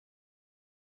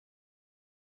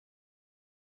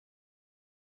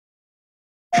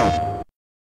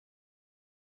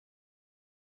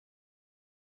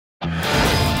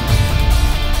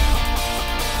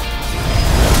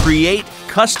Create,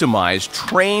 customize,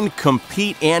 train,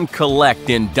 compete, and collect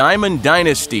in Diamond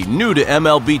Dynasty, new to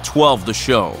MLB 12 The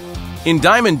Show. In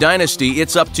Diamond Dynasty,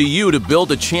 it's up to you to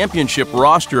build a championship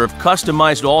roster of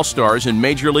customized all-stars and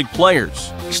major league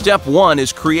players. Step 1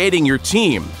 is creating your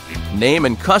team. Name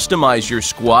and customize your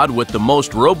squad with the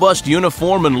most robust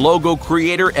uniform and logo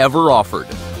creator ever offered.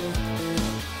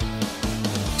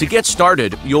 To get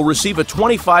started, you'll receive a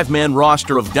 25-man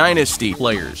roster of Dynasty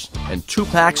players and 2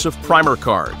 packs of primer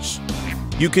cards.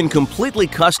 You can completely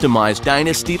customize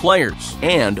Dynasty players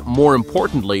and, more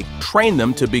importantly, train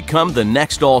them to become the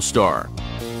next All-Star.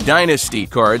 Dynasty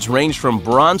cards range from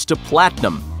bronze to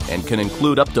platinum and can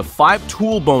include up to 5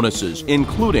 tool bonuses,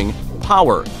 including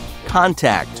power,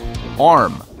 contact,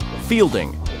 arm,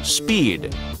 fielding,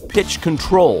 speed, pitch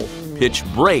control, pitch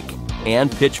break,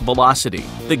 and pitch velocity.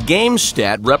 The game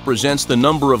stat represents the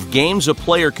number of games a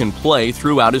player can play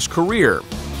throughout his career.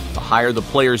 The higher the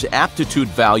player's aptitude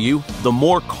value, the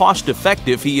more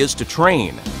cost-effective he is to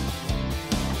train.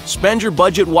 Spend your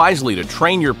budget wisely to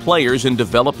train your players and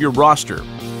develop your roster.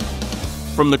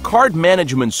 From the card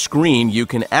management screen, you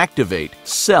can activate,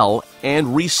 sell, and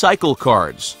recycle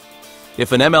cards.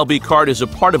 If an MLB card is a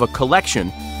part of a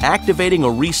collection, activating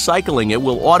or recycling it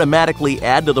will automatically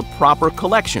add to the proper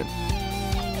collection.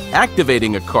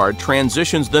 Activating a card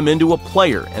transitions them into a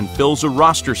player and fills a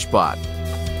roster spot.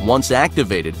 Once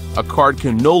activated, a card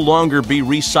can no longer be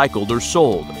recycled or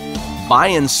sold. Buy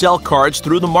and sell cards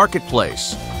through the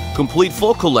marketplace. Complete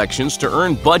full collections to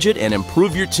earn budget and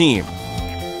improve your team.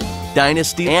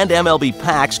 Dynasty and MLB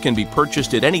packs can be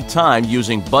purchased at any time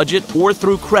using budget or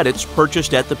through credits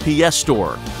purchased at the PS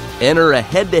Store. Enter a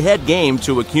head-to-head game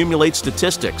to accumulate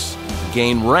statistics,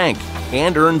 gain rank,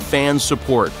 and earn fan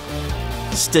support.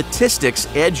 Statistics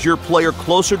edge your player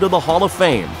closer to the Hall of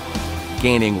Fame.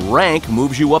 Gaining rank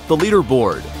moves you up the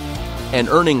leaderboard. And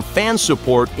earning fan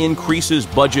support increases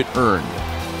budget earned.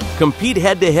 Compete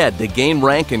head-to-head to gain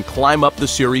rank and climb up the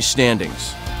series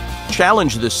standings.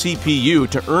 Challenge the CPU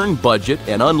to earn budget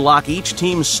and unlock each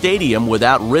team's stadium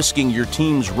without risking your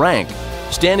team's rank.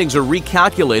 Standings are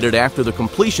recalculated after the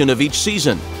completion of each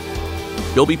season.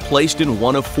 You'll be placed in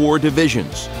one of 4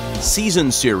 divisions: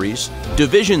 Season Series,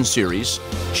 Division Series,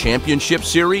 Championship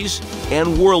Series,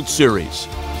 and World Series.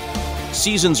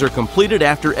 Seasons are completed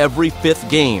after every 5th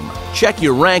game. Check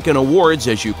your rank and awards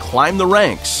as you climb the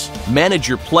ranks. Manage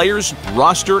your players,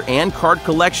 roster, and card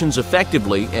collections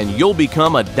effectively, and you'll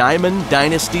become a Diamond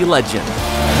Dynasty legend.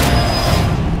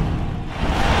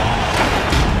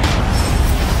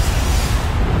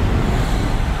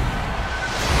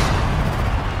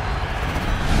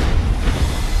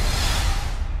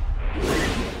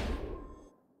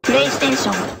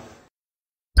 PlayStation